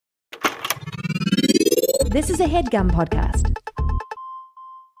This is a HeadGum podcast.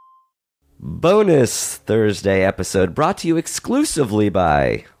 Bonus Thursday episode brought to you exclusively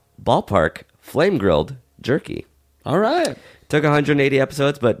by Ballpark Flame Grilled Jerky. All right. Took 180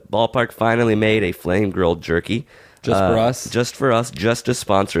 episodes, but Ballpark finally made a flame grilled jerky. Just for us? Just for us, just to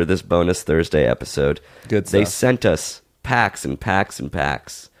sponsor this Bonus Thursday episode. Good stuff. They sent us packs and packs and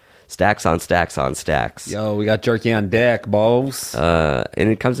packs. Stacks on stacks on stacks. Yo, we got jerky on deck, boss. And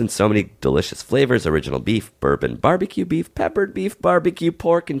it comes in so many delicious flavors: original beef, bourbon, barbecue beef, peppered beef, barbecue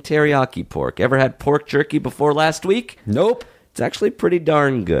pork, and teriyaki pork. Ever had pork jerky before last week? Nope. It's actually pretty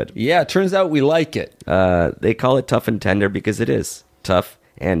darn good. Yeah, it turns out we like it. They call it tough and tender because it is tough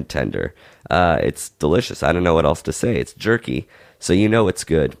and tender. It's delicious. I don't know what else to say. It's jerky, so you know it's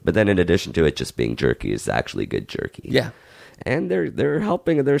good. But then in addition to it just being jerky, it's actually good jerky. Yeah. And they're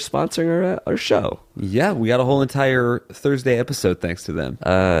sponsoring our show. Yeah, we got a whole entire Thursday episode thanks to them.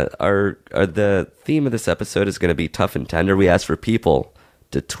 The theme of this episode is going to be tough and tender. We asked for people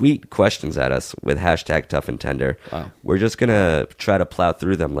to tweet questions at us with hashtag tough and tender. Wow. We're just going to try to plow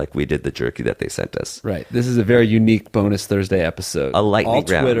through them like we did the jerky that they sent us. Right. This is a very unique Bonus Thursday episode. A lightning all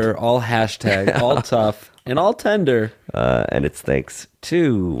round. Twitter, all hashtag, all tough, and all tender. And it's thanks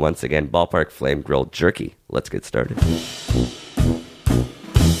to, once again, Ballpark Flame Grilled Jerky. Let's get started.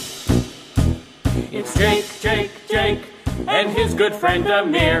 It's Jake, and his good friend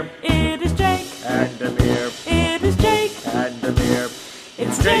Amir. It is Jake. And Amir. It is Jake. And Amir.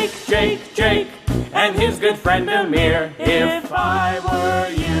 It's Jake, and his good friend Amir. If I were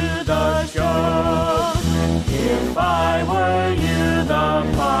you, the show. If I were you, the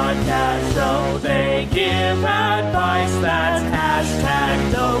podcast show. They give advice that's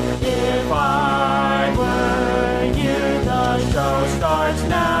hashtag dope. If I were you, the show starts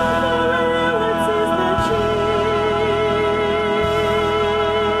now.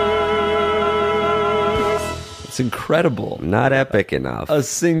 It's incredible. Not epic enough. A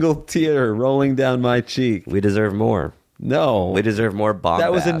single tear rolling down my cheek. We deserve more. No. We deserve more bombast.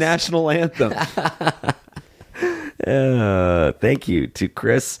 That was a national anthem. Thank you to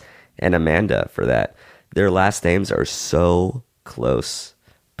Chris and Amanda for that. Their last names are so close,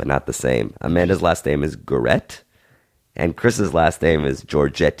 but not the same. Amanda's last name is Goret, and Chris's last name is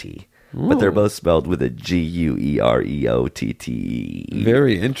Giorgetti. But they're both spelled with a Guereotte.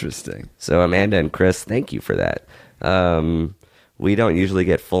 Very interesting. So Amanda and Chris, thank you for that. We don't usually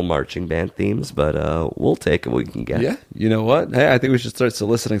get full marching band themes, but we'll take what we can get. Yeah. You know what? Hey, I think we should start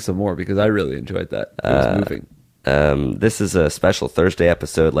soliciting some more because I really enjoyed that. It was moving. This is a special Thursday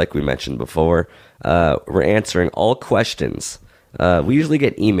episode, like we mentioned before. We're answering all questions. We usually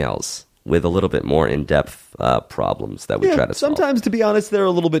get emails with a little bit more in-depth problems that we try to solve. Sometimes, to be honest, they're a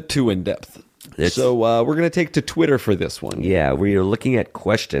little bit too in-depth. So we're going to take to Twitter for this one. Yeah, we are looking at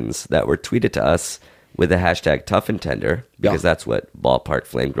questions that were tweeted to us with the hashtag tough and tender, because that's what Ballpark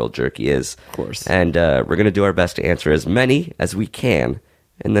Flame Grilled Jerky is. Of course. And we're going to do our best to answer as many as we can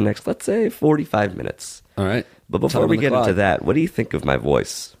in the next, let's say, 45 minutes. All right. But before we get into that, what do you think of my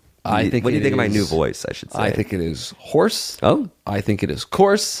voice? What do you think of my new voice, I should say? I think it is hoarse. Oh? I think it is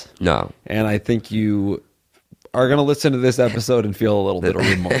coarse. No. And I think you are going to listen to this episode and feel a little bit of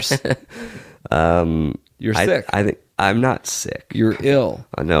remorse. You're sick. I think I'm not sick. You're ill.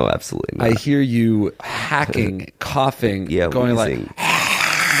 No, absolutely not. I hear you hacking, coughing, going wheezing.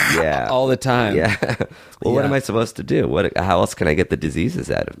 all the time. Yeah. Well, what am I supposed to do? How else can I get the diseases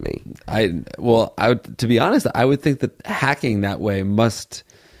out of me? To be honest, I would think that hacking that way must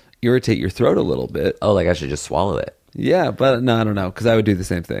irritate your throat a little bit. Oh, like I should just swallow it. Yeah, but no, I don't know, because I would do the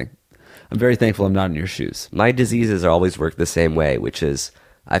same thing. I'm very thankful I'm not in your shoes. My diseases always work the same way, which is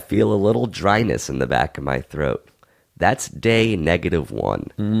I feel a little dryness in the back of my throat. That's day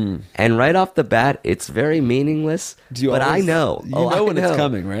 -1. And right off the bat, it's very meaningless. I know. You know when it's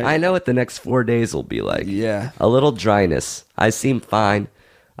coming, right? I know what the next 4 days will be like. Yeah. A little dryness. I seem fine.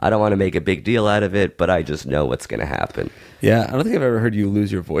 I don't want to make a big deal out of it, but I just know what's going to happen. Yeah, I don't think I've ever heard you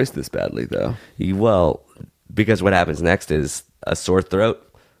lose your voice this badly, though. Well, because what happens next is a sore throat,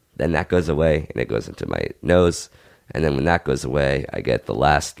 then that goes away, and it goes into my nose, and then when that goes away, I get the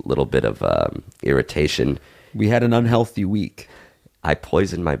last little bit of irritation. We had an unhealthy week. I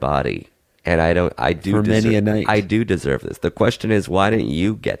poisoned my body, and I do for many a night. I do deserve this. The question is, why didn't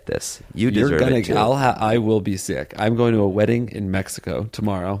you get this? You deserve it too. I will be sick. I'm going to a wedding in Mexico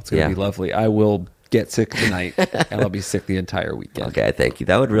tomorrow. It's going to be lovely. I will get sick tonight, and I'll be sick the entire weekend. Okay, thank you.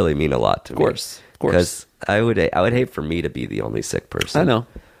 That would really mean a lot to me. Of course. Because I would hate for me to be the only sick person. I know.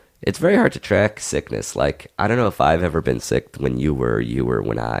 It's very hard to track sickness. Like, I don't know if I've ever been sick when you were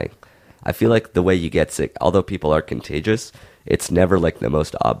when I feel like the way you get sick, although people are contagious, it's never like the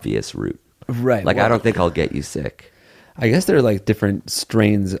most obvious route. Right. Like, well, I don't think I'll get you sick. I guess there are like different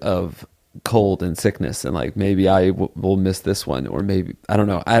strains of cold and sickness, and like maybe I will miss this one, or maybe I don't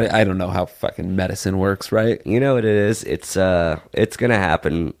know. I don't know how fucking medicine works, right? You know what it is? It's gonna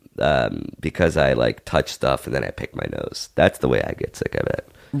happen because I like touch stuff and then I pick my nose. That's the way I get sick of it.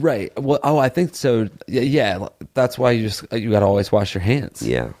 Right. Well, I think so. Yeah. That's why you got to always wash your hands.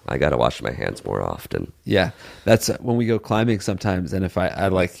 Yeah, I gotta wash my hands more often. Yeah. That's when we go climbing sometimes, and if I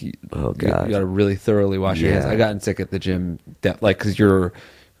like, Oh, God. you got to really thoroughly wash your hands. Yeah. I gotten sick at the gym, like because you're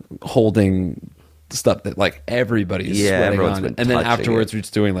holding stuff that like everybody's Yeah, sweating everyone's on, been and then touching afterwards it. we're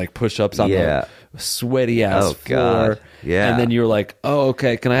just doing like push-ups on Yeah. the sweaty ass Oh, floor. God. Yeah. And then you're like, oh,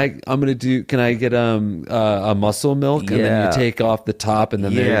 okay, can I get a muscle milk? And then Yeah. you take off the top, and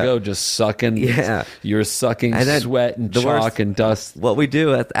then there Yeah. you go, just sucking. Yeah. You're sucking And then sweat and the chalk worst- and dust. What we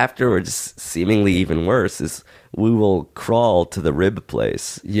do afterwards, seemingly even worse, is we will crawl to the rib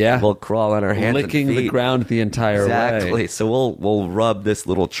place. Yeah. We'll crawl on our hands Licking and feet. the ground the entire Exactly. way. So we'll rub this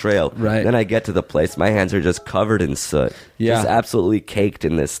little trail. Right. Then I get to the place. My hands are just covered in soot. Yeah. Just absolutely caked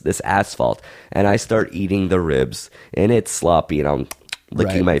in this asphalt. And I start eating the ribs, and it's sloppy, and I'm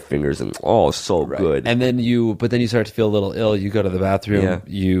licking Right. my fingers, and so good. And then you start to feel a little ill. You go to the bathroom. Yeah.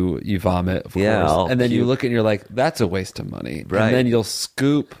 You vomit, of Yeah, course. I'll And then you puke. look and you're like, that's a waste of money. Right. And then you'll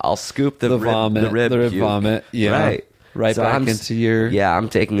scoop I'll scoop the rib, vomit, the rib puke. vomit. Yeah. Right. Back I'm into your. Yeah, I'm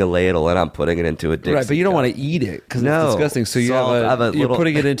taking a ladle and I'm putting it into a Dixie Right, but you don't cup. want to eat it because No. it's disgusting. So you So I'll have a you're little-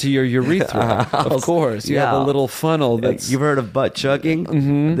 putting it into your urethra. Of course, you have a Yeah. little funnel that's. You've heard of butt chugging?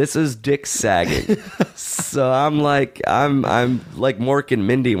 Mm-hmm. This is dick sagging. So I'm like Mork and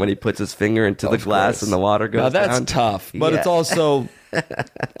Mindy when he puts his finger into the glass course. and the water goes Now that's down. tough, but Yeah. it's also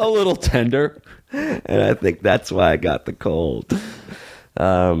a little tender. And I think that's why I got the cold.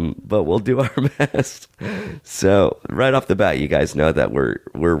 But we'll do our best. So right off the bat, you guys know that we're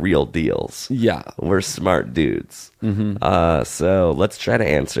real deals. Yeah. We're smart dudes. Mm-hmm. So let's try to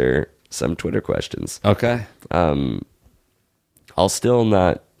answer some Twitter questions. Okay. I'll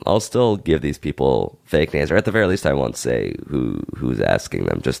still give these people fake names, or at the very least, I won't say who's asking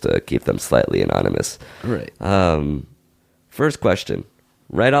them, just to keep them slightly anonymous. Right. First question,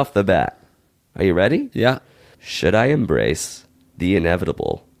 right off the bat. Are you ready? Yeah. Should I embrace the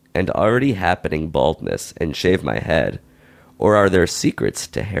inevitable and already happening baldness and shave my head, or are there secrets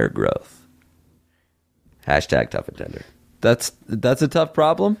to hair growth? Hashtag tough and tender. That's a tough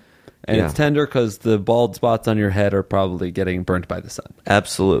problem, and Yeah. it's tender because the bald spots on your head are probably getting burnt by the sun.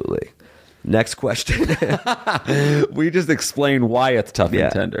 Absolutely. Next question. We just explain why it's tough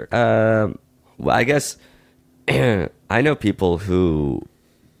and tender. Well, I guess I know people who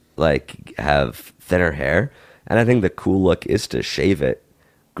like have thinner hair, and I think the cool look is to shave it,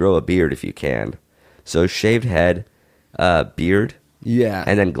 grow a beard if you can. So shaved head, beard, Yeah,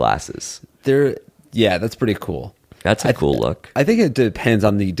 and then glasses. that's pretty cool. That's a cool look. I think it depends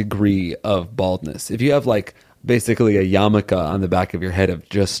on the degree of baldness. If you have like basically a yarmulke on the back of your head of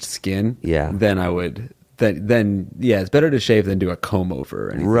just skin, Yeah. then I would. Then it's better to shave than do a comb over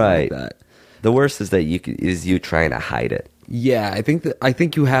or anything Right. like that. The worst is that you trying to hide it. Yeah, I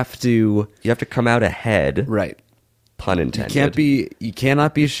think you have to. You have to come out ahead. Right. Pun intended. You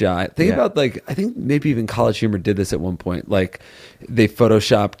cannot be shy. Think Yeah. about I think maybe even College Humor did this at one point. Like they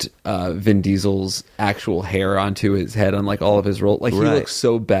photoshopped Vin Diesel's actual hair onto his head on like all of his roles. Like he Right. looks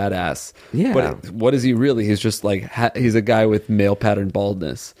so badass. Yeah. But what is he really? He's just like he's a guy with male pattern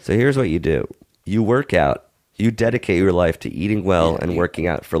baldness. So here's what you do. You work out. You dedicate your life to eating well and working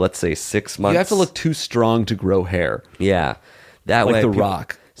out for, let's say, 6 months. You have to look too strong to grow hair. Yeah. That Like way The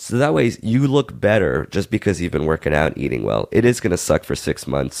Rock. So that way you look better just because you've been working out and eating well. It is going to suck for 6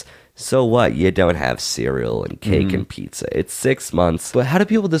 months. So what? You don't have cereal and cake and pizza. It's 6 months. But how do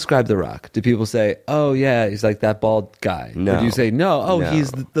people describe The Rock? Do people say, "Oh yeah, he's like that bald guy"? No. Or do you say, "No, No.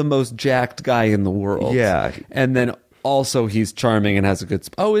 he's the most jacked guy in the world"? Yeah. And then also he's charming and has a good.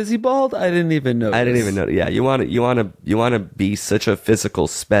 Oh, is he bald? I didn't even know. I didn't even know. Yeah, you want to be such a physical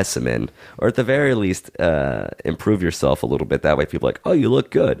specimen, or at the very least, improve yourself a little bit. That way, people are like, oh, you look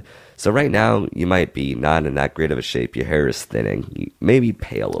good. So right now, you might be not in that great of a shape. Your hair is thinning. You maybe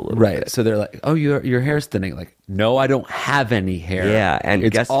pale a little Right. bit. So they're like, "Oh, your hair's thinning." Like, no, I don't have any hair. Yeah, and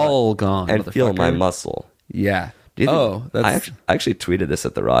it's guess what? all gone. And feel my motherfucker. muscle. Yeah. Do you think, that's. I actually tweeted this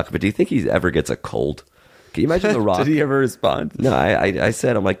at The Rock, but do you think he ever gets a cold? Can you imagine The Rock? Did he ever respond? No, I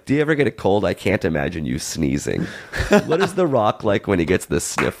said, I'm like, do you ever get a cold? I can't imagine you sneezing. What is The Rock like when he gets the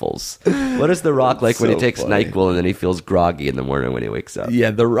sniffles? What is The Rock like when he so takes funny. NyQuil and then he feels groggy in the morning when he wakes up?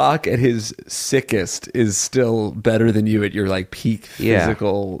 Yeah, The Rock at his sickest is still better than you at your like peak Yeah.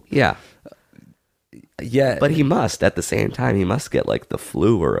 physical. Yeah. Yeah. But he must, at the same time, he must get like the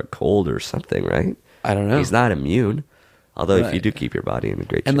flu or a cold or something, right? I don't know. He's not immune. Although if you Right. do keep your body in a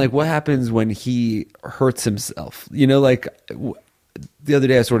great And shape. like, what happens when he hurts himself? You know, like the other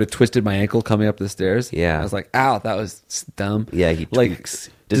day I sort of twisted my ankle coming up the stairs. Yeah. I was like, ow, that was dumb. Yeah, he like, tweaks.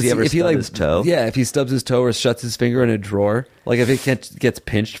 Does he ever if stub his toe? Yeah, if he stubs his toe or shuts his finger in a drawer, like if it gets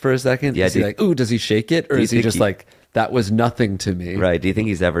pinched for a second, Yeah, is he like, ooh, does he shake it? Or do you is he think just like, that was nothing to me? Right. Do you think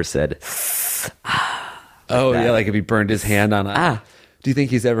he's ever said, Oh, that? yeah, like if he burned his hand on a... Do you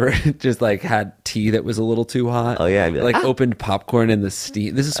think he's ever just like had tea that was a little too hot? Oh, yeah, I'd be like, opened popcorn in the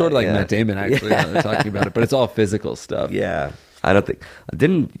steam. This is sort of like yeah. Matt Damon actually now that we're talking about it, but it's all physical stuff. yeah. I don't think,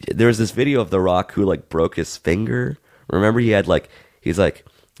 there was this video of The Rock who like broke his finger. Remember he had like, he's like,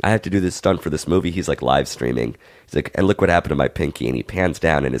 I have to do this stunt for this movie. He's like live streaming. He's like, and look what happened to my pinky. And he pans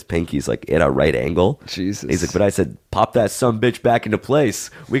down and his pinky's like in a right angle. Jesus. He's like, but I said, pop that some bitch back into place.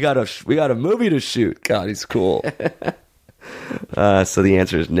 We got a movie to shoot. God, he's cool. So the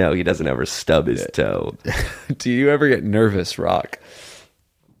answer is no. He doesn't ever stub his toe. Do you ever get nervous, Rock?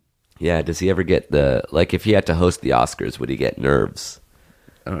 Yeah. Does he ever get like if he had to host the Oscars, would he get nerves?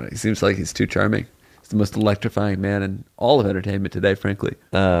 I don't know. He seems like he's too charming. He's the most electrifying man in all of entertainment today, frankly.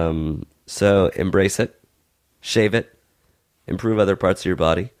 So embrace it, shave it, improve other parts of your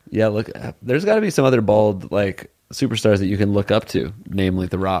body. Yeah, look, there's got to be some other bald like superstars that you can look up to, namely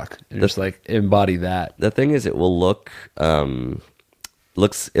The Rock, and just like embody that. The thing is, it will looks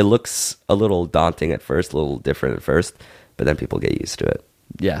a little daunting at first, a little different at first, but then people get used to it.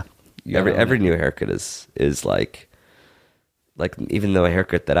 Yeah, you Every gotta own it. new haircut is like even though a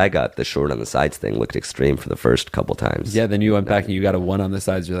haircut that I got, the short on the sides thing looked extreme for the first couple times. Yeah, then you went back and you got a one on the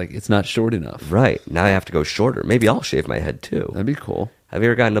sides. You're like, it's not short enough. Right. Now I have to go shorter. Maybe I'll shave my head too. That'd be cool. Have you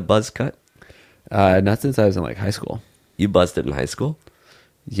ever gotten a buzz cut? Not since I was in like high school. You buzzed it in high school?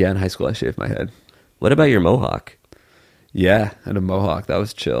 Yeah, in high school I shaved my head. What about your mohawk? Yeah, and a mohawk. That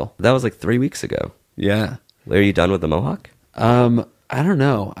was chill. That was like 3 weeks ago. Yeah. Are you done with the mohawk? I don't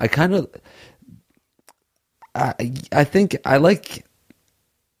know. I think I like,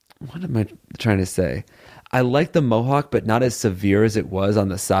 what am I trying to say? I like the mohawk, but not as severe as it was on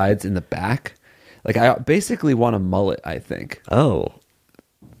the sides in the back. Like I basically want a mullet, I think. Oh.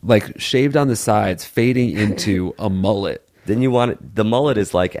 Like shaved on the sides, fading into a mullet. Then you want it, the mullet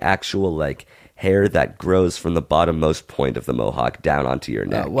is like actual like hair that grows from the bottommost point of the mohawk down onto your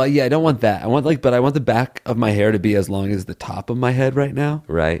neck. Well, yeah, I don't want that. I want the back of my hair to be as long as the top of my head right now.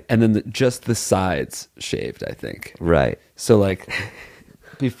 Right. And then just the sides shaved, I think. Right. So like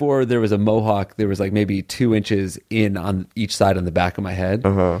before there was a mohawk, there was like maybe 2 inches in on each side on the back of my head.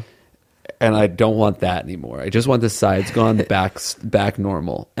 Uh-huh. And I don't want that anymore. I just want the sides gone, the back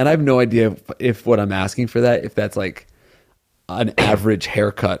normal. And I have no idea if what I'm asking for that, if that's like an average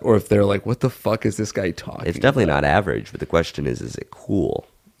haircut or if they're like, what the fuck is this guy talking It's definitely about? not average, but the question is it cool?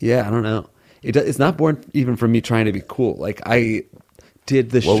 Yeah, I don't know. It's not born even from me trying to be cool. Like I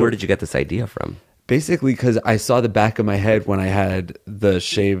did the Well, where did you get this idea from? basically because I saw the back of my head when I had the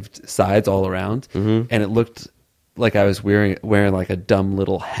shaved sides all around, and it looked like I was wearing like a dumb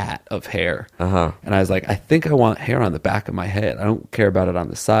little hat of hair. Uh-huh. And I was like, I think I want hair on the back of my head. I don't care about it on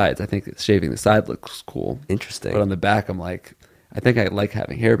the sides. I think shaving the side looks cool. Interesting. But on the back, I'm like, I think I like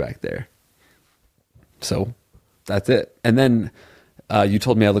having hair back there. So that's it. And then you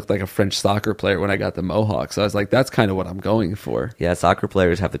told me I looked like a French soccer player when I got the mohawk. So I was like, that's kind of what I'm going for. Yeah, soccer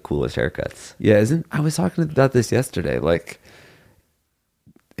players have the coolest haircuts. Yeah, I was talking about this yesterday. Like,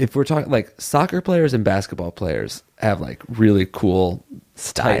 if we're talking like soccer players and basketball players have like really cool tight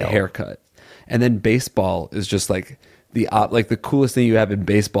Style. haircut, and then baseball is just like the coolest thing you have in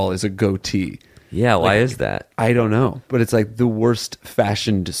baseball is a goatee. Yeah, why is that? I don't know, but it's like the worst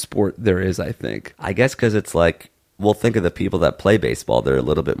fashioned sport there is, I think. I guess because it's like, well, think of the people that play baseball. They're a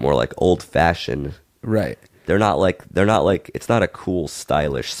little bit more like old fashioned. Right. They're not like, it's not a cool,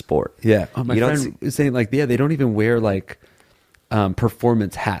 stylish sport. Yeah. Oh, my You don't friend was saying like, yeah, they don't even wear like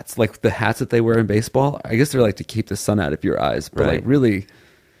performance hats, like the hats that they wear in baseball. I guess they're like to keep the sun out of your eyes, but Right. like really,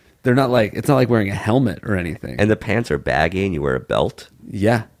 they're not like, it's not like wearing a helmet or anything. And the pants are baggy and you wear a belt.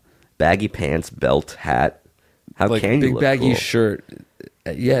 yeah. Baggy pants, belt, hat. How Like can you big look baggy cool? shirt.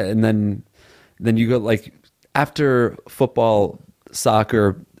 Yeah. And then you go like after football,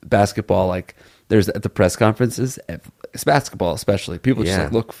 soccer, basketball, like there's at the press conferences, it's basketball especially, people just Yeah.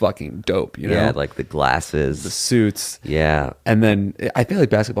 like look fucking dope, you know? Yeah, like the glasses. The suits. Yeah, And then I feel like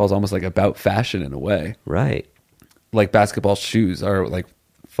basketball is almost like about fashion in a way. right. Like basketball shoes are like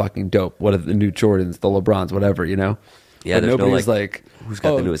fucking dope. What are the new Jordans, the LeBrons, whatever, you know? Yeah, but there's no, nobody's like, like, who's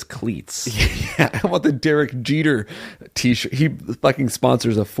got "Oh, the newest cleats? yeah, I want the Derek Jeter t-shirt. He fucking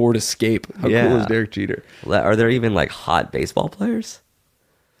sponsors a Ford Escape. How Yeah. cool is Derek Jeter? Are there even like hot baseball players?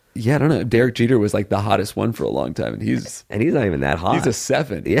 Yeah, I don't know. Derek Jeter was like the hottest one for a long time, and he's And he's not even that hot. a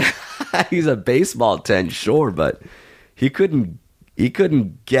 7. Yeah, he's a baseball 10, sure, but he couldn't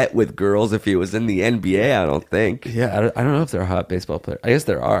get with girls if he was in the NBA, I don't think. Yeah, I don't know if there are hot baseball players. I guess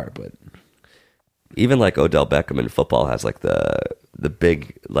there are, but Even like Odell Beckham in football has like the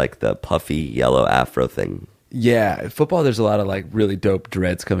big, like the puffy yellow afro thing. yeah, football. There's a lot of like really dope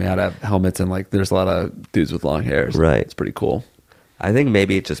dreads coming out of helmets, and like there's a lot of dudes with long hairs. Right. It's pretty cool. I think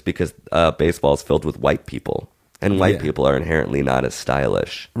maybe it's just because baseball is filled with white people, and white Yeah. people are inherently not as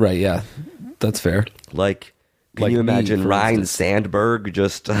stylish. Right? Yeah, that's fair. Like, can Like you me, imagine for Ryan instance. Sandberg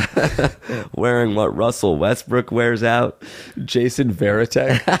just wearing what Russell Westbrook wears out? Jason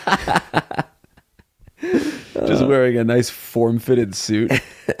Varitek, just wearing a nice form-fitted suit.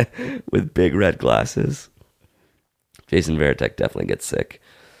 With big red glasses. Jason Varitek definitely gets sick.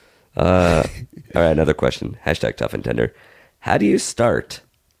 All right, another question. Hashtag tough and tender. How do you start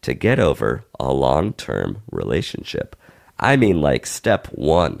to get over a long-term relationship? I mean, like step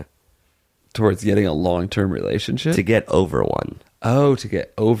 1 Towards getting a long-term relationship. to get over one. Oh, to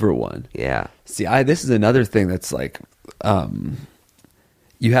get over one. Yeah. See, this is another thing that's like,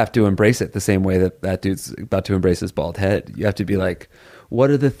 you have to embrace it the same way that dude's about to embrace his bald head. You have to be like, what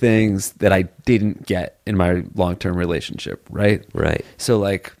are the things that I didn't get in my long-term relationship, right? Right. So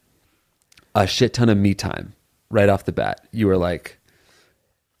like a shit ton of me time right off the bat. You were like,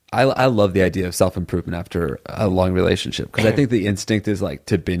 I love the idea of self-improvement after a long relationship, because I think the instinct is like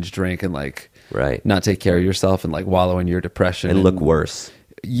to binge drink and like Right. not take care of yourself and like wallow in your depression And look worse.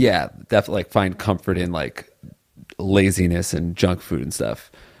 Yeah, definitely like find comfort in like laziness and junk food and stuff.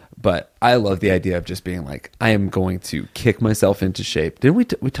 But I love the idea of just being like, I am going to kick myself into shape. Didn't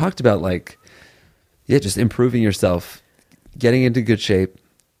we talked about like, yeah, just improving yourself, getting into good shape,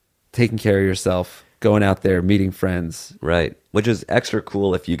 taking care of yourself, going out there, meeting friends. Right. Which is extra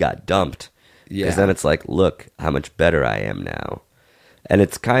cool if you got dumped. Yeah. Because then it's like, look how much better I am now. And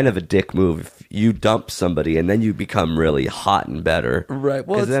it's kind of a dick move if you dump somebody and then you become really hot and better. Right.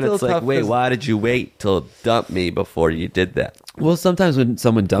 Well, Because it's then still it's like, tough wait, 'cause- why did you wait till dump me before you did that? Well, sometimes when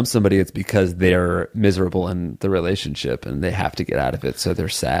someone dumps somebody, it's because they're miserable in the relationship and they have to get out of it. So they're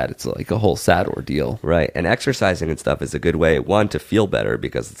sad. It's like a whole sad ordeal. Right. And exercising and stuff is a good way, one, to feel better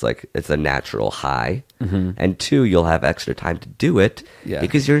because it's like it's a natural high. And 2, you'll have extra time to do it Yeah.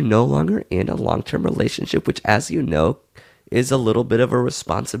 because you're no longer in a long-term relationship, which, as you know, is a little bit of a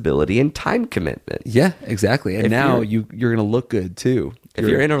responsibility and time commitment. Yeah, exactly. And If now you're- you're going to look good too. If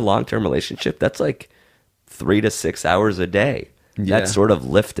you're in a long-term relationship, that's like 3 to 6 hours a day. Yeah. That's sort of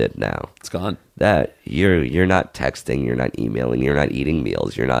lifted now. It's gone. That you're not texting, you're not emailing, you're not eating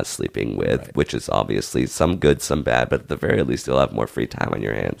meals, you're not sleeping with, Right. which is obviously some good, some bad, but at the very least, you'll have more free time on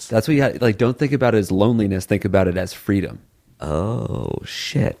your hands. That's what you had. Like, don't think about it as loneliness. Think about it as freedom. Oh,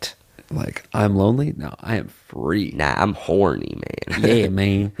 shit. Like, I'm lonely? No, I am free. Nah, I'm horny, man. Yeah,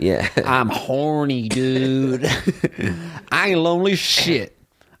 man. Yeah. I'm horny, dude. I ain't lonely shit.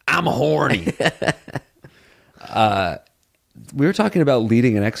 I'm horny. We were talking about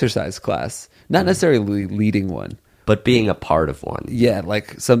leading an exercise class, not necessarily leading one. But being a part of one. Yeah,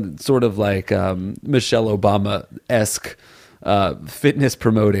 like some sort of like Michelle Obama-esque fitness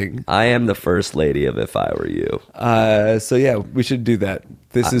promoting. I am the first lady of If I Were You. So yeah, we should do that.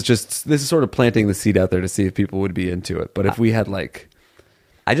 This is sort of planting the seed out there to see if people would be into it. But if we had like,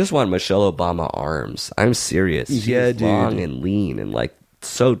 I just want Michelle Obama arms. I'm serious. She's Yeah, dude. long and lean and like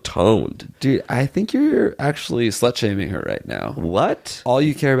so toned. dude, I think you're actually slut shaming her right now. What? All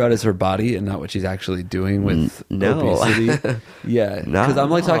you care about is her body and not what she's actually doing with no. obesity. Yeah, Not because I'm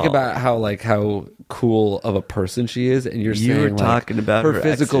like at talking all. about how cool of a person she is, and you're You saying were like, talking about her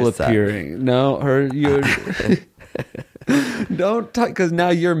physical exercise. appearing. No, her you're. Don't talk, because now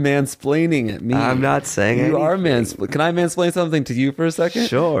you're mansplaining at me. I'm not saying you are anything. mansplaining. Can I mansplain something to you for a second?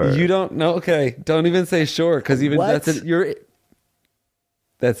 Sure. You don't know? Okay, don't even say sure, because even What?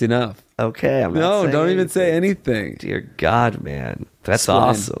 that's enough. Okay, I'm not No, saying don't even say anything. anything. Dear God, man. That's Explain.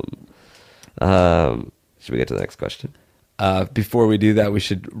 awesome. Should we get to the next question? Before we do that, we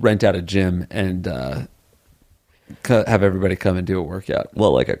should rent out a gym and have everybody come and do a workout.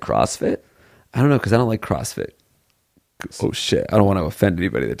 Well, like a CrossFit? I don't know, because I don't like CrossFit. Oh shit! I don't want to offend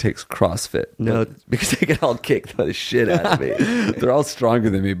anybody that takes CrossFit. No, because they can all kick the shit out of me. They're all stronger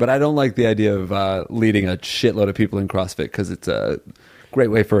than me, but I don't like the idea of leading a shitload of people in CrossFit, because it's a great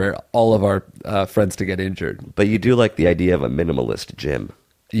way for all of our friends to get injured. But you do like the idea of a minimalist gym.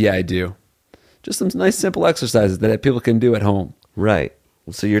 Yeah, I do. just some nice simple exercises that people can do at home. Right.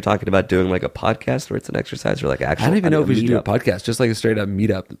 So you're talking about doing like a podcast where it's an exercise or like actual. I don't even know if we should do a meetup? podcast, just like a straight up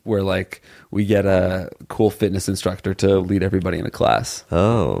meetup where like we get a cool fitness instructor to lead everybody in a class.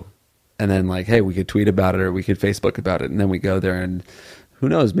 Oh, And then like, hey, we could tweet about it or we could Facebook about it. And then we go there and who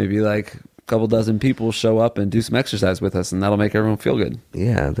knows, maybe like a couple dozen people show up and do some exercise with us and that'll make everyone feel good.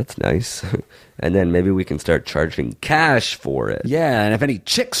 yeah, that's nice. And then maybe we can start charging cash for it. Yeah. And if any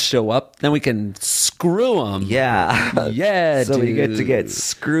chicks show up, then we can screw them. Yeah. Yeah, So we get to dude. get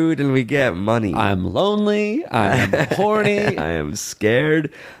screwed and we get money. I'm lonely. I'm horny. I am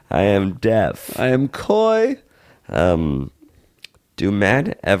scared. I am deaf. I am coy. Do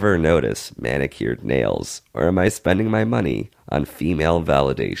men ever notice manicured nails, or am I spending my money on female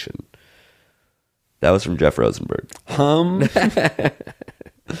validation? That was from Jeff Rosenberg.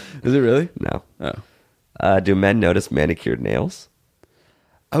 Is it really? No. Oh. Do men notice manicured nails?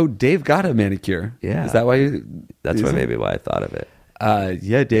 Oh, Dave got a manicure. Yeah. Is that why you... That's is it? maybe why I thought of it.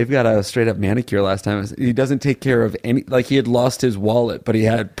 Yeah, Dave got a straight up manicure last time. He doesn't take care of any, like he had lost his wallet, but he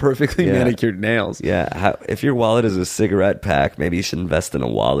had perfectly Yeah. manicured nails. Yeah. If your wallet is a cigarette pack, maybe you should invest in a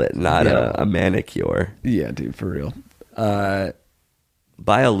wallet, not Yeah. a manicure. Yeah, dude, for real.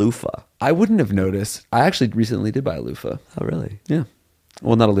 Buy a loofah. I wouldn't have noticed. I actually recently did buy a loofah. Oh, really? Yeah.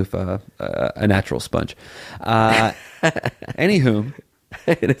 Well, not a loofah, a natural sponge. Anywho,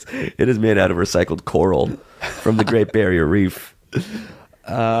 It is made out of recycled coral from the Great Barrier Reef.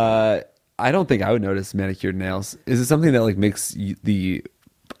 I don't think I would notice manicured nails. Is it something that like makes the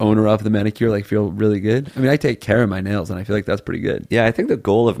owner of the manicure like feel really good? I mean, I take care of my nails and I feel like that's pretty good. Yeah, I think the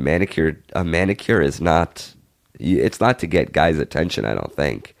goal of a manicure is not, it's not to get guys' attention, I don't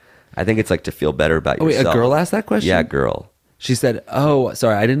think. I think it's like to feel better about Oh, wait, yourself. a girl asked that question? Yeah, girl. She said, oh,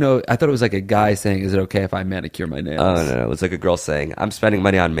 sorry, I didn't know. I thought it was like a guy saying, is it okay if I manicure my nails? Oh, no, it was like a girl saying, I'm spending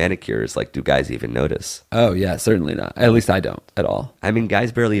money on manicures. Like, do guys even notice? Oh, yeah, certainly not. At least I don't at all. I mean,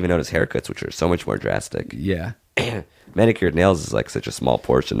 guys barely even notice haircuts, which are so much more drastic. Yeah. Manicured nails is like such a small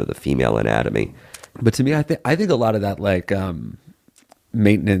portion of the female anatomy. But to me, I think a lot of that like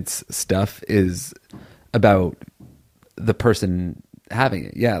maintenance stuff is about the person having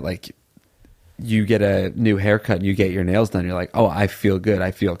it. Yeah, like you get a new haircut and you get your nails done, you're like, oh, I feel good,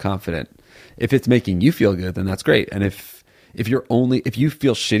 I feel confident. If it's making you feel good, then that's great. And if you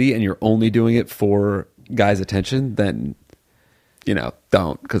feel shitty and you're only doing it for guys' attention, then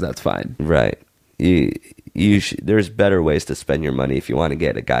don't, because that's fine. Right. There's better ways to spend your money if you want to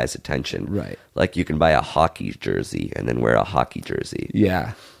get a guy's attention. Right. Like you can buy a hockey jersey and then wear a hockey jersey.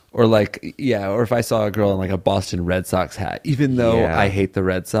 Yeah. Or or if I saw a girl in like a Boston Red Sox hat, even though Yeah. I hate the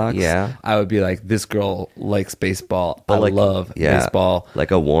Red Sox, Yeah. I would be like, this girl likes baseball. But I love baseball.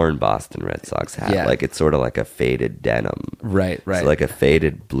 Like a worn Boston Red Sox hat. Yeah. Like it's sort of like a faded denim. Right. So like a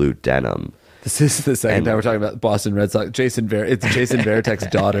faded blue denim. This is the second time we're talking about Boston Red Sox. It's Jason Veritek's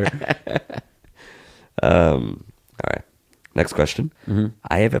daughter. All right. Next question. Mm-hmm.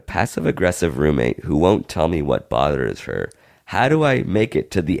 I have a passive aggressive roommate who won't tell me what bothers her. How do I make it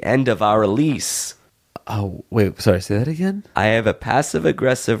to the end of our lease? Oh, wait, sorry, say that again? I have a passive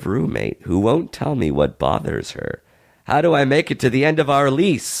aggressive roommate who won't tell me what bothers her. How do I make it to the end of our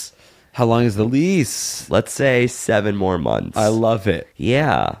lease? How long is the lease? Let's say 7 more months. I love it.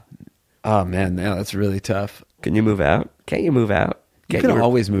 Yeah. Oh, man, now that's really tough. Can you move out? Can't you move out? You can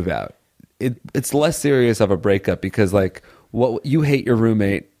always move out. It's less serious of a breakup because, like, what you hate your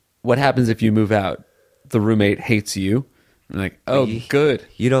roommate. What happens if you move out? The roommate hates you. I'm like, oh, good.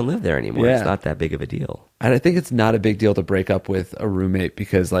 You don't live there anymore. Yeah. It's not that big of a deal. And I think it's not a big deal to break up with a roommate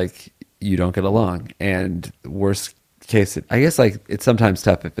because, like, you don't get along. And worst case, I guess, like, it's sometimes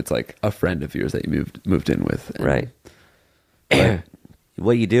tough if it's like a friend of yours that you moved in with. And, Right. but-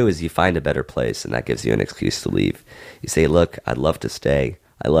 What you do is you find a better place, and that gives you an excuse to leave. You say, look, I'd love to stay.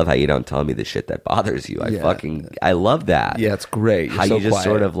 I love how you don't tell me the shit that bothers you. I love that. Yeah, it's great. You're how so you just quiet.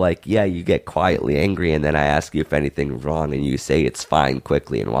 sort of like, you get quietly angry, and then I ask you if anything's wrong, and you say it's fine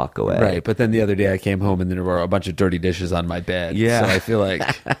quickly and walk away. Right, but then the other day I came home and there were a bunch of dirty dishes on my bed. Yeah. So I feel like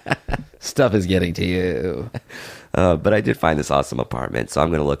stuff is getting to you. But I did find this awesome apartment, so I'm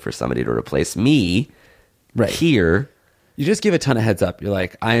going to look for somebody to replace me Right. here. You just give a ton of heads up. You're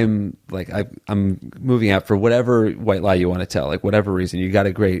like, I'm moving out for whatever white lie you want to tell, like whatever reason. You got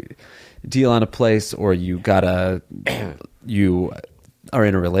a great deal on a place, or you you are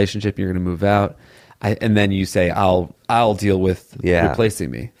in a relationship, you're going to move out, and then you say, I'll deal with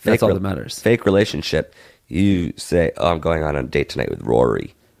replacing me. That's all that matters. Fake relationship. You say, oh, I'm going on a date tonight with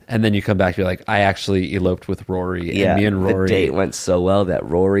Rory. And then you come back, you're like, I actually eloped with Rory. Yeah, and me and Rory. the date went so well that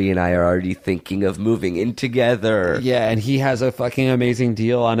Rory and I are already thinking of moving in together. Yeah, and he has a fucking amazing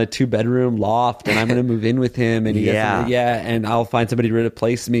deal on a 2-bedroom loft, and I'm going to move in with him. And and I'll find somebody to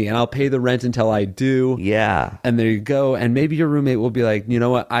replace me, and I'll pay the rent until I do. Yeah. And there you go. And maybe your roommate will be like, you know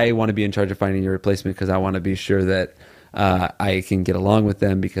what? I want to be in charge of finding your replacement because I want to be sure that I can get along with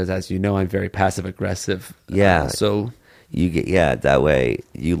them because, as you know, I'm very passive aggressive. Yeah. So you get that way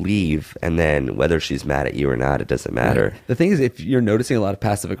you leave, and then whether she's mad at you or not, it doesn't matter. Right. The thing is, if you're noticing a lot of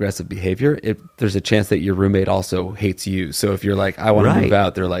passive aggressive behavior, there's a chance that your roommate also hates you. So if you're like, I want to move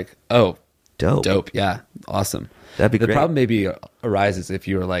out, they're like, oh, dope. Yeah. Awesome. That'd be great. The problem maybe arises if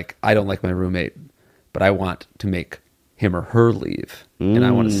you're like, I don't like my roommate, but I want to make him or her leave and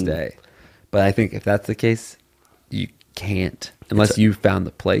I want to stay. But I think if that's the case, you can't unless you found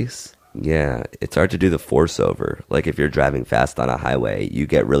the place. Yeah, it's hard to do the force over. Like if you're driving fast on a highway, you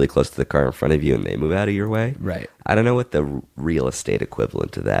get really close to the car in front of you and they move out of your way. Right. I don't know what the real estate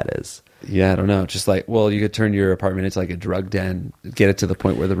equivalent to that is. Yeah, I don't know. Just like, well, you could turn your apartment into like a drug den, get it to the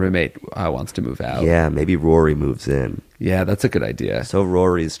point where the roommate wants to move out. Yeah, maybe Rory moves in. Yeah, that's a good idea. So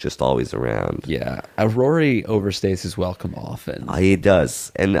Rory's just always around. Yeah, Rory overstays his welcome often. He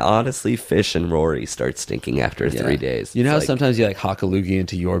does. And honestly, Fish and Rory start stinking after 3 days. You know how sometimes you like hock a loogie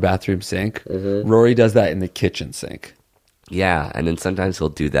into your bathroom sink? Rory does that in the kitchen sink. Yeah, and then sometimes he'll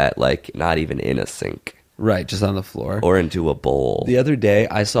do that like not even in a sink. Right, just on the floor. Or into a bowl. The other day,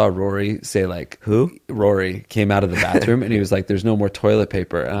 I saw Rory say like... Who? Rory came out of the bathroom and he was like, there's no more toilet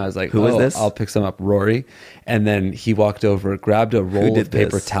paper. And I was like, Who is this? I'll pick some up, Rory. And then he walked over, grabbed a roll of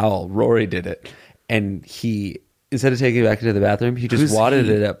paper towel. Rory did it. And he, instead of taking it back into the bathroom, he just wadded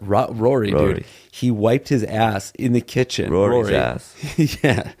it up. Rory, dude. He wiped his ass in the kitchen. Rory's ass.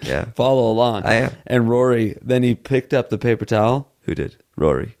 Yeah. Follow along. I am. And Rory, then he picked up the paper towel. Who did?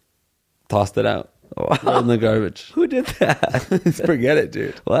 Rory. Tossed it out. In the garbage. Who did that? Forget it,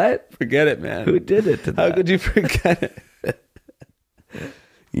 dude. What? Forget it, man. Who did it to that? How could you forget it?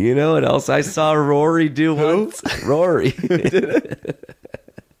 You know what else I saw Rory do once? Rory. Who did it?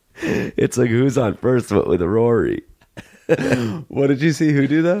 It's like who's on first with Rory. What did you see? Who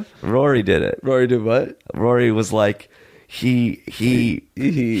do that? Rory did it. Rory did what? Rory was like he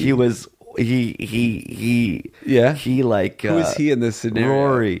like who is he in this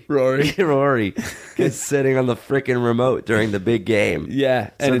scenario? Rory is sitting on the freaking remote during the big game.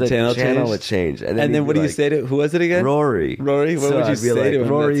 Yeah, so and the channel would change. And then what do you say to who was it again? Rory. What would you say to him?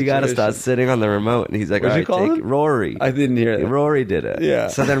 Rory, you gotta stop sitting on the remote. And he's like, What'd you call him? Rory. I didn't hear that. Rory did it. Yeah.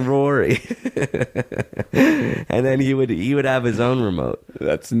 So then Rory, and then he would have his own remote.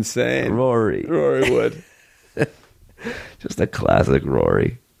 That's insane. Rory would. Just a classic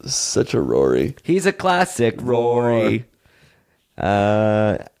Rory. Such a Rory. He's a classic Rory.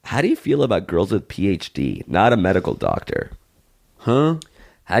 How do you feel about girls with PhD? Not a medical doctor. Huh?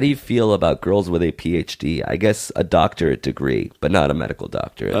 How do you feel about girls with a PhD? I guess a doctorate degree, but not a medical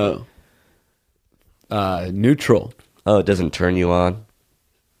doctorate. Oh. Neutral. Oh, it doesn't turn you on?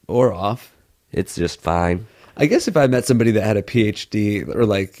 Or off. It's just fine. I guess if I met somebody that had a PhD or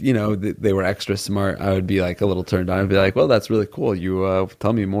like, you know, they were extra smart, I would be like a little turned on. I'd be like, well, that's really cool. You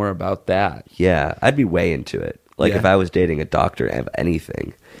tell me more about that. Yeah, I'd be way into it. Like if I was dating a doctor of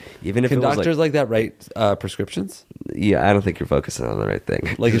anything. Even if Can it was doctors like that write prescriptions? Yeah, I don't think you're focusing on the right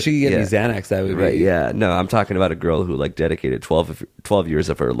thing. Like if she could get me Xanax, that would right, be... Yeah, no, I'm talking about a girl who like dedicated 12 years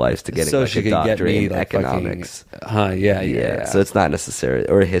of her life to getting so like she a could doctorate get me, in like, economics. Yeah. So it's not necessary,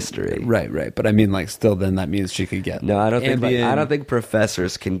 or history. Right. But I mean, like, still then that means she could get... No, I don't think Ambien. I don't think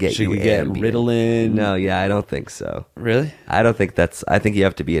professors can get She you could get Ambien. Ritalin. No, I don't think so. Really? I don't think that's... I think you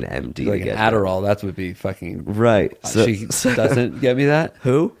have to be an MD Like to get an Adderall, that would be fucking... Right. She doesn't get me that?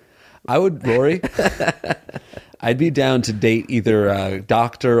 Who? I would, Rory. I'd be down to date either a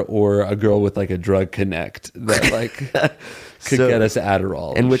doctor or a girl with like a drug connect that like could get us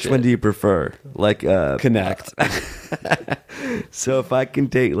Adderall. And which one do you prefer? Like Connect. So if I can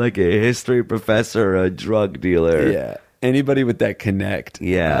date like a history professor or a drug dealer. Yeah. Anybody with that connect.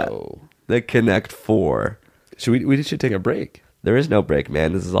 Yeah. Oh. The Connect 4. We should take a break. There is no break,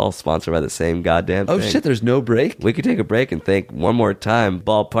 man. This is all sponsored by the same goddamn thing. Oh shit, there's no break? We could take a break and thank one more time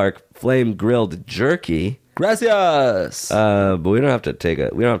Ballpark Flame Grilled Jerky. Gracias. But we don't have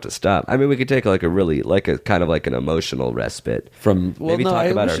to stop. I mean, we could take like a kind of like an emotional respite From maybe talk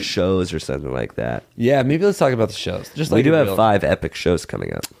about our shows or something like that. Yeah, maybe let's talk about the shows. Just We like do have 5 epic shows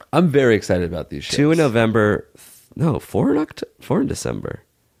coming up. I'm very excited about these shows. 2 in November. No, 4 in December.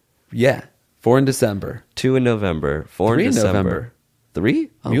 Yeah. 4 in December. 2 in November. 4 3 in in December. November. 3?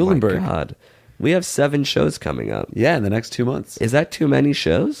 Oh Muhlenberg. my God. We have 7 shows coming up. Yeah, in the next 2 months. Is that too many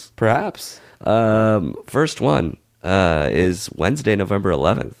shows? Perhaps. First one is Wednesday, November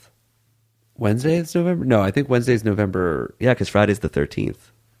 11th. Wednesday is November? No, I think Wednesday is November. Yeah, because Friday's the 13th.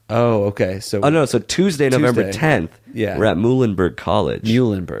 Oh, okay. So Tuesday, November 10th. Yeah. We're at Muhlenberg College.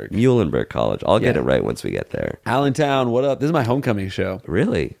 Muhlenberg College. I'll get it right once we get there. Allentown, what up? This is my homecoming show.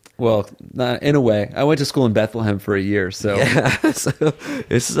 Really? Well, in a way. I went to school in Bethlehem for a year, so, So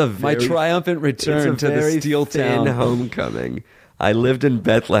this is my triumphant return to the steel town. Homecoming. I lived in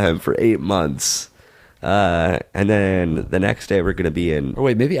Bethlehem for 8 months. And then the next day we're going to be in... Or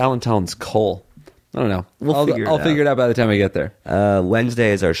wait, maybe Allentown's Cole. I don't know. I'll figure it out by the time I get there.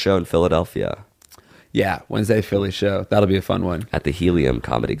 Wednesday is our show in Philadelphia. Yeah, Wednesday Philly show. That'll be a fun one. At the Helium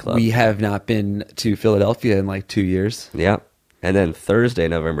Comedy Club. We have not been to Philadelphia in like 2 years. Yeah. And then Thursday,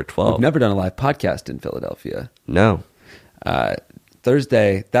 November 12th. We've never done a live podcast in Philadelphia. No.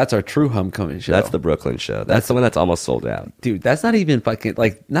 Thursday, that's our true homecoming show. That's the Brooklyn show. That's the one that's almost sold out. Dude, that's not even fucking,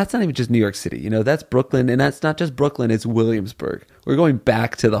 like, that's not even just New York City. You know, that's Brooklyn, and that's not just Brooklyn, it's Williamsburg. We're going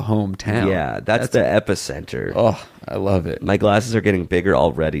back to the hometown. Yeah, that's the epicenter. Oh, I love it. My glasses are getting bigger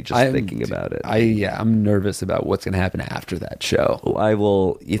already just thinking about it. I'm nervous about what's going to happen after that show.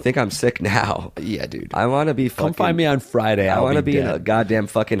 You think I'm sick now? Yeah, dude. I want to be Come find me on Friday. I want to be in dead. a goddamn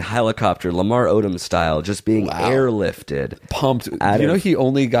fucking helicopter, Lamar Odom style, just being airlifted. Pumped. He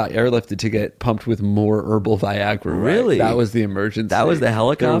only got airlifted to get pumped with more herbal Viagra. Right? Really? That was the emergency. That was the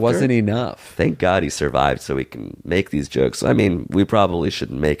helicopter? There wasn't enough. Thank God he survived so we can make these jokes. I mean, we probably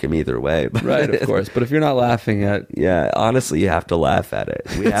shouldn't make him either way. But right, of course. But if you're not laughing at... Yeah, honestly, you have to laugh at it.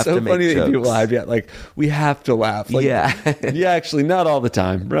 We have so to make funny jokes. that people laugh. Yeah, like, we have to laugh. Like, yeah. Yeah, actually, not all the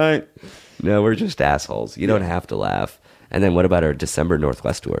time, right? No, we're just assholes. You don't have to laugh. And then what about our December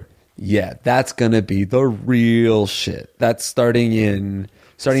Northwest tour? Yeah, that's going to be the real shit. That's starting in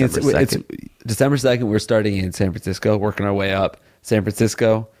December 2nd. We're starting in San Francisco, working our way up. San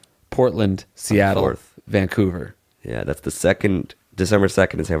Francisco, Portland, Seattle, 4th. Vancouver. Yeah, that's the second, December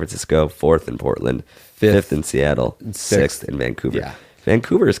 2nd in San Francisco, 4th in Portland, 5th in Seattle, 6th in Vancouver. Yeah.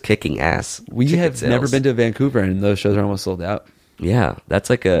 Vancouver is kicking ass. We have never been to Vancouver, and those shows are almost sold out. Yeah,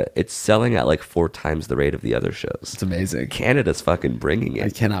 that's it's selling at like 4 times the rate of the other shows. It's amazing. Canada's fucking bringing it. I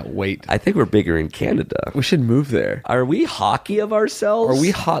cannot wait. I think we're bigger in Canada. We should move there. Are we hockey of ourselves? Are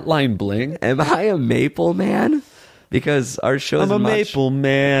we Hotline Bling? Am I a Maple man? Because our shows Maple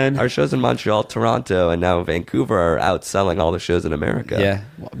man. Our shows in Montreal, Toronto, and now Vancouver are outselling all the shows in America. Yeah.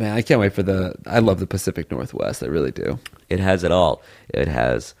 Well, man, I can't wait for I love the Pacific Northwest. I really do. It has it all. It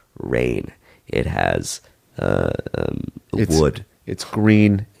has rain. It has wood. It's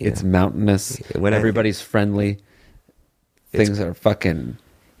green. Yeah. It's mountainous. When everybody's friendly. Things are fucking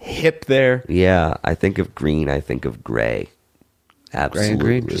hip there. Yeah. I think of green. I think of gray. Absolutely.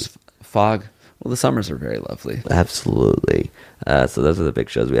 Gray and green. Just fog. Well, the summers are very lovely. Absolutely. So those are the big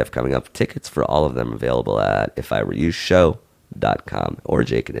shows we have coming up. Tickets for all of them available at ifiwereyoushow.com or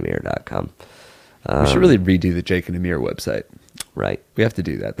jakeandamir.com. We should really redo the Jake and Amir website. Right. We have to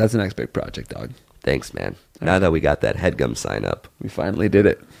do that. That's the next big project, dog. Thanks, man. Now that we got that headgum sign up. We finally did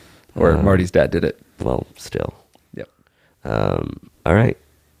it. Or Marty's dad did it. Well, still. Yep. All right.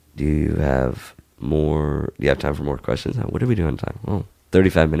 Do you have time for more questions? What are we doing on time? Oh,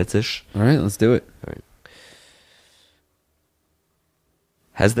 35 minutes-ish. All right, let's do it. All right.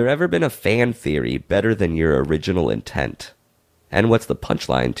 Has there ever been a fan theory better than your original intent? And what's the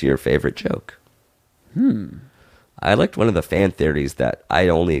punchline to your favorite joke? I liked one of the fan theories that I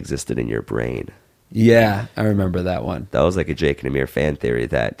only existed in your brain. Yeah, I remember that one. That was like a Jake and Amir fan theory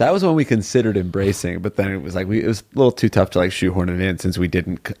that was one we considered embracing, but then it was like it was a little too tough to like shoehorn it in since we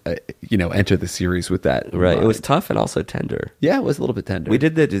didn't, enter the series with that. Right, it was tough and also tender. Yeah, it was a little bit tender. We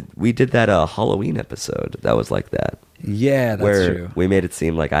did that Halloween episode that was like that. Yeah, that's where true. We made it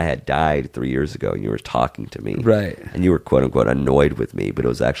seem like I had died 3 years ago and you were talking to me, right? And you were quote unquote annoyed with me, but it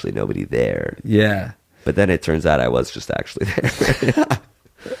was actually nobody there. Yeah, but then it turns out I was just actually there.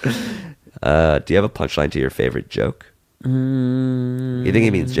 Do you have a punchline to your favorite joke? You think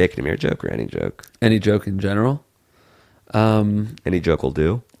he means Jake and Amir joke or any joke? Any joke in general? Any joke will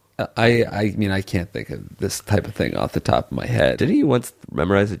do. I mean, I can't think of this type of thing off the top of my head. Didn't you once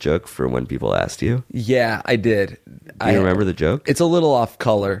memorize a joke for when people asked you? Yeah, I did. Do you remember the joke? It's a little off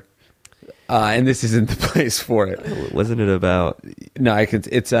color. And this isn't the place for it. Wasn't it about? No, I can.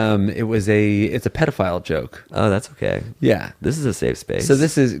 It's a pedophile joke. Oh, that's okay. Yeah. This is a safe space. So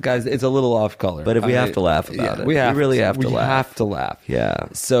this is, guys, it's a little off color. But if we have to laugh about it, we really have to laugh. We have to laugh. Yeah.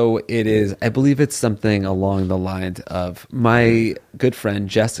 So it is, I believe it's something along the lines of, my good friend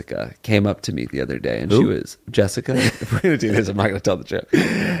Jessica came up to me the other day, and she was, Jessica? If we're going to do this, I'm not going to tell the joke.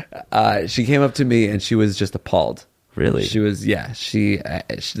 She came up to me and she was just appalled. Really? She was, yeah,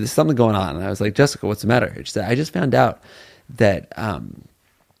 there's something going on. And I was like, Jessica, what's the matter? And she said, I just found out that,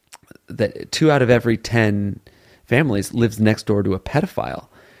 that 2 out of every 10 families lives next door to a pedophile.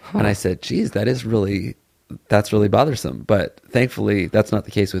 Huh. And I said, geez, that's really bothersome. But thankfully, that's not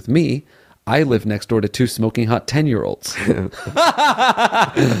the case with me. I live next door to 2 smoking hot 10-year-olds.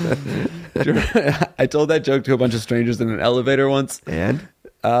 I told that joke to a bunch of strangers in an elevator once. And?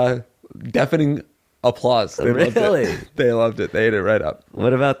 Deafening applause. They Really? loved it. They loved it. They ate it right up.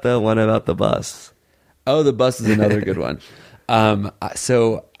 What about the one about the bus? Oh, the bus is another good one.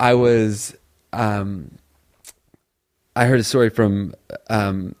 So I was, I heard a story from,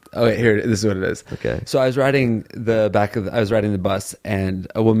 here, this is what it is. Okay. So I was riding the bus, and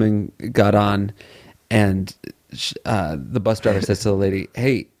a woman got on, and the bus driver says to the lady,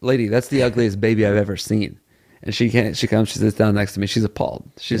 "Hey, lady, that's the ugliest baby I've ever seen." And she sits down next to me. She's appalled.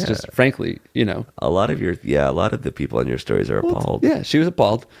 She's just, frankly, a lot of the people in your stories are appalled. Yeah, she was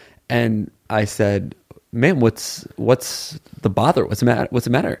appalled. And I said, "Ma'am, what's the bother? What's the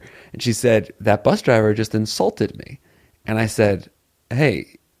matter?" And she said, "That bus driver just insulted me." And I said,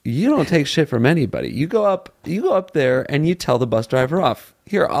 "Hey, you don't take shit from anybody. You go up there and you tell the bus driver off.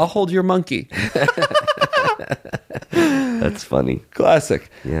 Here, I'll hold your monkey." That's funny. Classic.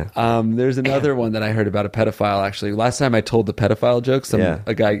 Yeah. There's another one that I heard about a pedophile, actually. Last time I told the pedophile jokes,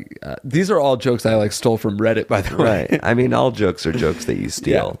 a guy, these are all jokes I stole from Reddit, by the way. Right. I mean, all jokes are jokes that you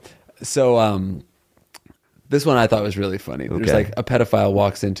steal. Yeah. So, this one I thought was really funny. There's a pedophile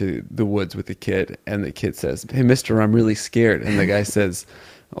walks into the woods with a kid, and the kid says, "Hey, mister, I'm really scared." And the guy says,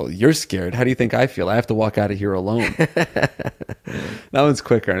 "Oh, you're scared. How do you think I feel? I have to walk out of here alone." That one's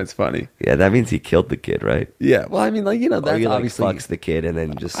quicker and it's funny. Yeah, that means he killed the kid, right? Yeah. Well, I mean, that's he obviously fucks the kid and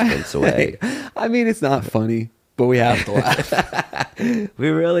then just sprints away. I mean, it's not funny, but we have to laugh. We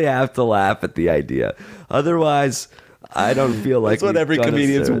really have to laugh at the idea. Otherwise, I don't feel like that's what every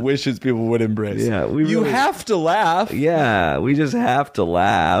comedian wishes people would embrace. Yeah, you have to laugh. Yeah, we just have to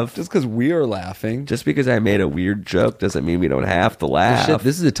laugh. Just because we are laughing. Just because I made a weird joke doesn't mean we don't have to laugh. Well, shit,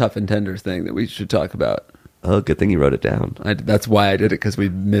 this is a tough and tender thing that we should talk about. Oh, good thing you wrote it down. That's why I did it, because we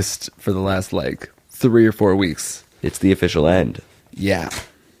missed for the last 3 or 4 weeks. It's the official end. Yeah.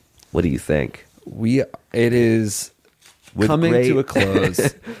 What do you think? It is coming to a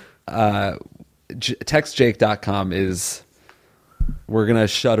close. TextJake.com is, we're gonna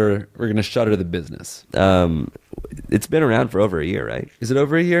shutter the business. It's been around for over a year, right? Is it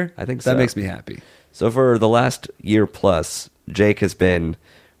over a year? I think so. That makes me happy. So for the last year plus, Jake has been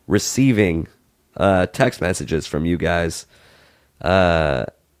receiving text messages from you guys and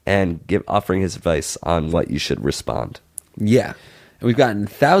offering his advice on what you should respond. Yeah. And we've gotten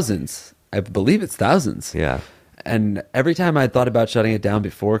thousands. I believe it's thousands. Yeah. And every time I thought about shutting it down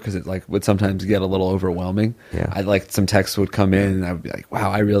before, because it would sometimes get a little overwhelming, some texts would come in and I would be like,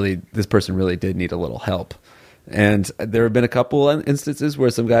 wow, this person really did need a little help. And there have been a couple instances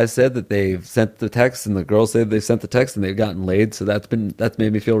where some guys said that they've sent the text, and the girls said they've sent the text and they've gotten laid. So that's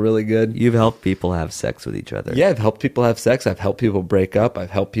made me feel really good. You've helped people have sex with each other. Yeah, I've helped people have sex. I've helped people break up.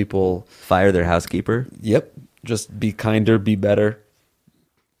 I've helped people fire their housekeeper. Yep. Just be kinder, be better.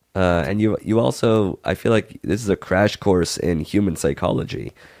 And you also, I feel like this is a crash course in human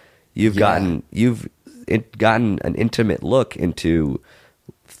psychology. You've gotten an intimate look into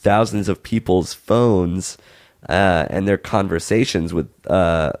thousands of people's phones and their conversations with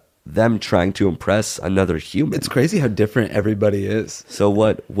them trying to impress another human. It's crazy how different everybody is. So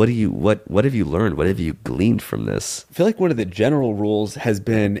what have you learned? What have you gleaned from this? I feel like one of the general rules has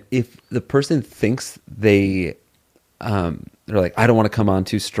been, if the person thinks they're like, I don't want to come on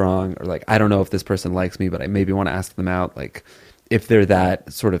too strong, or I don't know if this person likes me, but I maybe want to ask them out. If they're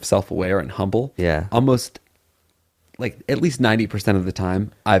that sort of self-aware and humble, almost at least 90% of the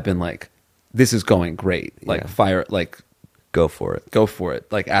time, I've been like, this is going great. Fire, go for it. Go for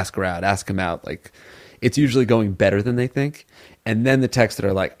it. Ask her out, ask him out. It's usually going better than they think. And then the texts that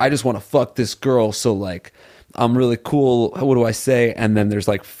are like, I just want to fuck this girl, so I'm really cool. What do I say? And then there's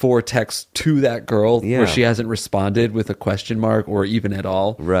 4 texts to that girl where she hasn't responded with a question mark or even at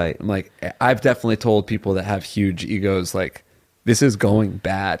all. Right. I'm like, I've definitely told people that have huge egos, this is going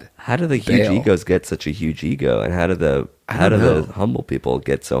bad. How do the huge egos get such a huge ego? And how do the humble people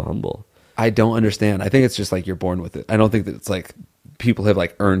get so humble? I don't understand. I think it's just like you're born with it. I don't think that it's like people have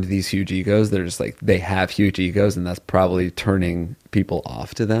like earned these huge egos. They're just like, they have huge egos, and that's probably turning people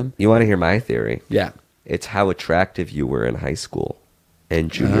off to them. You want to hear my theory? Yeah. It's how attractive you were in high school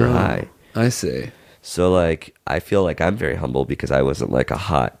and junior high. I see. So like, I feel like I'm very humble because I wasn't like a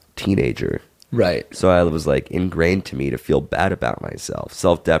hot teenager. Right. So I was like ingrained to me to feel bad about myself,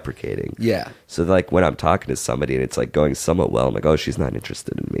 self-deprecating. Yeah. So like when I'm talking to somebody and it's like going somewhat well, I'm like, oh, she's not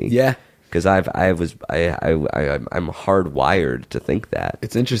interested in me. Yeah. Because I'm hardwired to think that.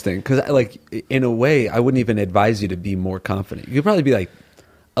 It's interesting because like in a way, I wouldn't even advise you to be more confident. You could probably be like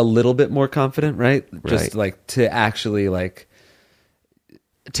a little bit more confident, right? Just like to actually like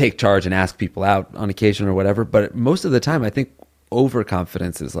take charge and ask people out on occasion or whatever. But most of the time, I think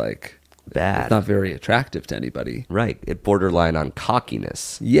overconfidence is like Bad. It's not very attractive to anybody. Right. It borderline on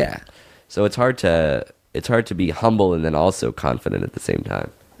cockiness. Yeah. So it's hard to be humble and then also confident at the same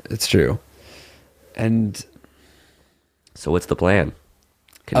time. It's true. And so what's the plan?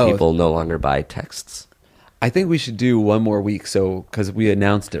 Can people no longer buy texts? I think we should do one more week. So, because we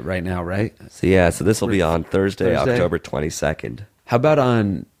announced it right now, right? So yeah, so this will be on Thursday, October 22nd. How about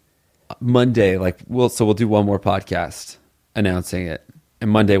on Monday? Like we'll do one more podcast announcing it. And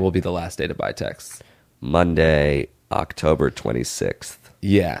Monday will be the last day to buy texts. Monday, October 26th.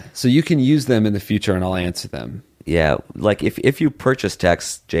 Yeah. So you can use them in the future and I'll answer them. Yeah. Like if you purchase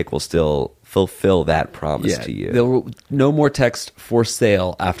texts, Jake will still fulfill that promise to you. No more text for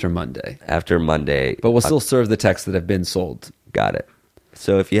sale after Monday. After Monday. But we'll still serve the texts that have been sold. Got it.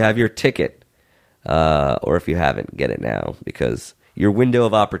 So if you have your ticket, or if you haven't, get it now because your window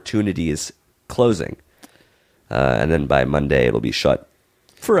of opportunity is closing. And then by Monday, it'll be shut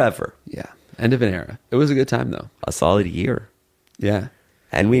forever. Yeah. End of an era. It was a good time, though. A solid year. Yeah.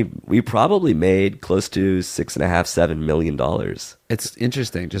 And we probably made close to $6.5–7 million. It's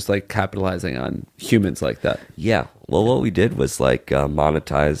interesting, just like capitalizing on humans like that. Yeah. Well, what we did was like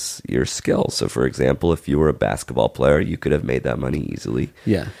monetize your skill. So, for example, if you were a basketball player, you could have made that money easily.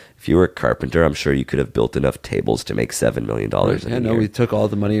 Yeah. If you were a carpenter, I'm sure you could have built enough tables to make $7 million in a year. We took all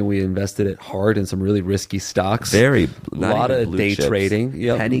the money and we invested it hard in some really risky stocks. A lot of day chips, trading.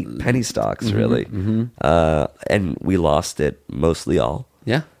 Yep. Penny stocks, really. Mm-hmm. And we lost it mostly all.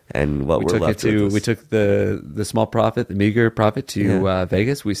 Yeah. And what we're left with was, we took the small profit, the meager profit to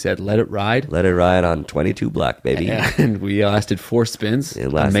Vegas. We said, let it ride. Let it ride on 22 black, baby. And we lasted 4 spins.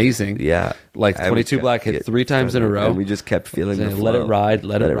 Amazing. Yeah. Like 22 black hit 3 times in a row. And we just kept feeling the flow. Let it ride,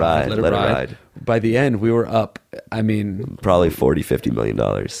 let it ride. By the end, we were up, probably $40–50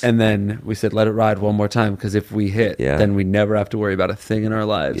 million. And then we said, let it ride one more time, because if we hit, then we never have to worry about a thing in our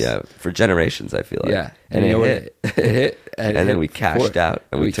lives. Yeah, for generations, I feel like. Yeah. And it hit. It hit. And then we cashed out,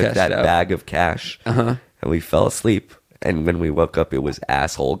 and we took that bag of cash, and we fell asleep. And when we woke up, it was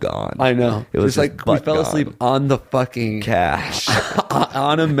asshole gone. I know. It was like we fell asleep on the fucking cash,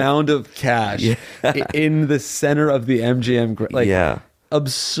 on a mound of cash in the center of the MGM.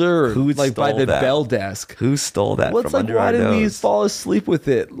 Absurd. Who like by the bell desk. Who stole that from under our nose? Why did we fall asleep with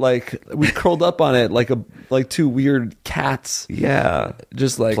it? Like we curled up on it like 2 weird cats. Yeah,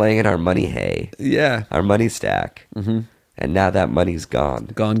 just like playing in our money hay. Yeah, our money stack. Mm-hmm. And now that money's gone.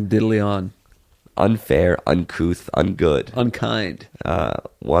 Gone diddly on. Unfair, uncouth, ungood, unkind.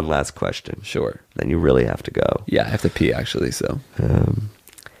 One last question. Sure. Then you really have to go. Yeah, I have to pee actually. So,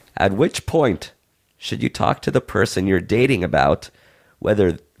 at which point should you talk to the person you're dating about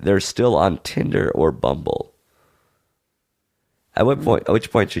whether they're still on Tinder or Bumble? At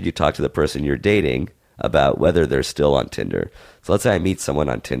which point should you talk to the person you're dating about whether they're still on Tinder? So let's say I meet someone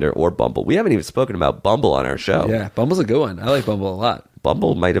on Tinder or Bumble. We haven't even spoken about Bumble on our show. Yeah, Bumble's a good one. I like Bumble a lot.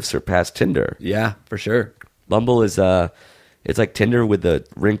 Bumble might have surpassed Tinder. Yeah, for sure. Bumble is it's like Tinder with the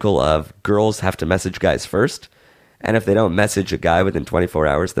wrinkle of girls have to message guys first, and if they don't message a guy within 24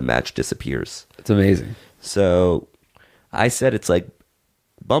 hours, the match disappears. It's amazing. So I said it's like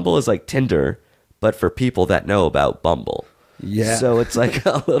Bumble is like Tinder, but for people that know about Bumble. Yeah. So it's like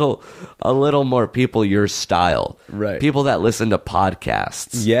a little more people your style. Right. People that listen to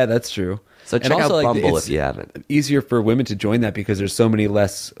podcasts. Yeah, that's true. So check out Bumble if you haven't. Easier for women to join that because there's so many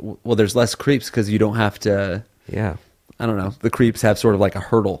less. Well, there's less creeps because you don't have to. Yeah. I don't know. The creeps have sort of like a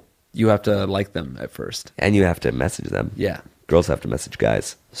hurdle. You have to like them at first, and you have to message them. Yeah. Girls have to message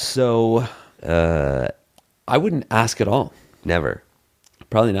guys. So, I wouldn't ask at all. Never.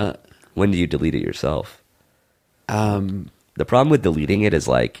 Probably not. When do you delete it yourself? The problem with deleting it is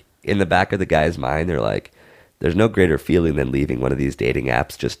like in the back of the guy's mind, they're like, there's no greater feeling than leaving one of these dating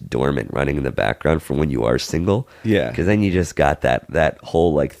apps just dormant, running in the background from when you are single. Yeah. Because then you just got that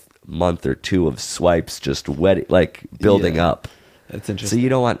whole like month or two of swipes just building up. That's So interesting. you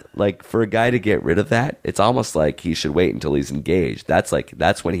don't want, like, for a guy to get rid of that, it's almost like he should wait until he's engaged. That's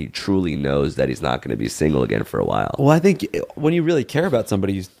when he truly knows that he's not going to be single again for a while. Well, I think when you really care about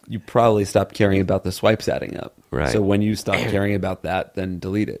somebody, you probably stop caring about the swipes adding up. Right. So when you stop caring about that, then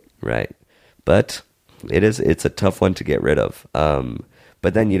delete it. Right. But it's a tough one to get rid of.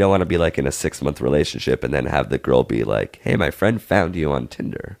 But then you don't want to be like in a 6-month relationship and then have the girl be like, hey, my friend found you on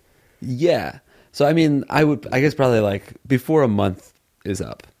Tinder. Yeah. So I mean, I guess probably like before a month is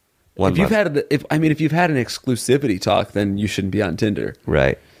up. If you've had an exclusivity talk, then you shouldn't be on Tinder.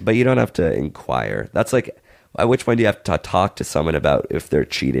 Right. But you don't have to inquire. That's like, at which point do you have to talk to someone about if they're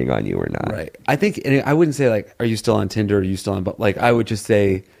cheating on you or not? Right. I think, and I wouldn't say like, are you still on Tinder? Are you still on, but like, I would just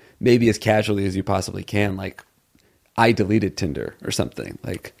say maybe as casually as you possibly can. Like, I deleted Tinder or something.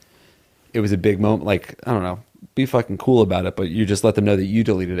 Like, it was a big moment. Like, I don't know, be fucking cool about it, but you just let them know that you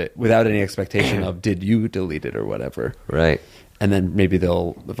deleted it without any expectation of did you delete it or whatever. Right. And then maybe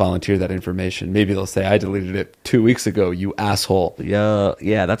they'll volunteer that information. Maybe they'll say, I deleted it 2 weeks ago, you asshole. Yeah,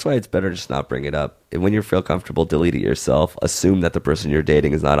 that's why it's better to just not bring it up. And when you feel comfortable, delete it yourself. Assume that the person you're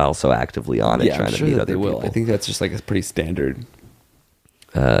dating is not also actively on it Yeah, trying I'm to sure meet that other they will. people. I think that's just like a pretty standard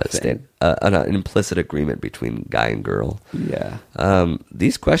thing. An implicit agreement between guy and girl. Yeah.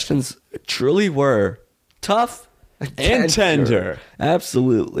 These questions truly were tough And tender.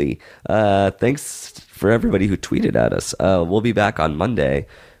 Absolutely. Thanks for everybody who tweeted at us. We'll be back on Monday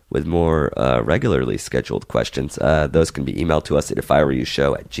with more regularly scheduled questions. Those can be emailed to us at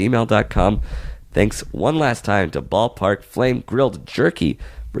ifiwereyoushow@gmail.com. Thanks one last time to Ballpark Flame Grilled Jerky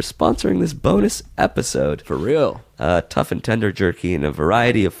for sponsoring this bonus episode. For real. Tough and tender jerky in a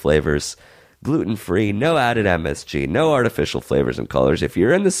variety of flavors. Gluten-free, no added MSG, no artificial flavors and colors. If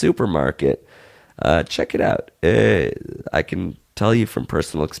you're in the supermarket, check it out. I can tell you from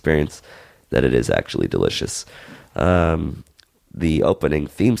personal experience that it is actually delicious. The opening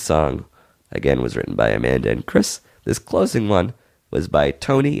theme song, again, was written by Amanda and Chris. This closing one was by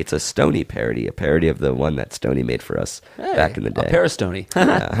Tony. It's a Stoney parody, a parody of the one that Stoney made for us back in the day. A Parastony.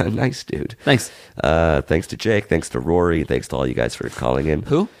 Yeah, nice dude. Thanks. Thanks to Jake. Thanks to Rory. Thanks to all you guys for calling in.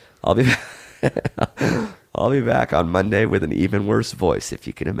 Who? I'll be back on Monday with an even worse voice, if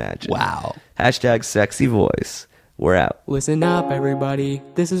you can imagine. Wow. #sexy voice. We're out. Listen up, everybody.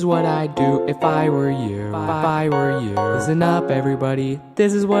 This is what I'd do if I were you. If I were you. Listen up, everybody.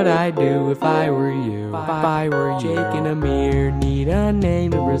 This is what I'd do if I were you. If I were you. Jake and Amir need a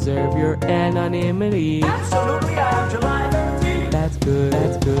name to preserve your anonymity. Absolutely, I have July 13th. That's good.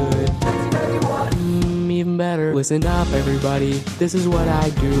 That's good. Even better. Listen up, everybody. This is what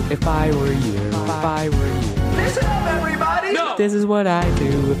I'd do if I were you. If I were you. Listen up, everybody. No. This is what I'd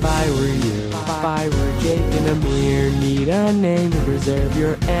do if I were you. If I were Jake and Amir need a name to preserve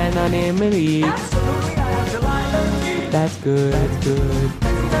your anonymity. Absolutely, I have July 13th. That's good. That's good.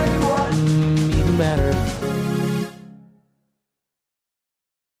 Even better.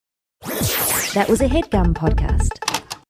 That was a HeadGum podcast.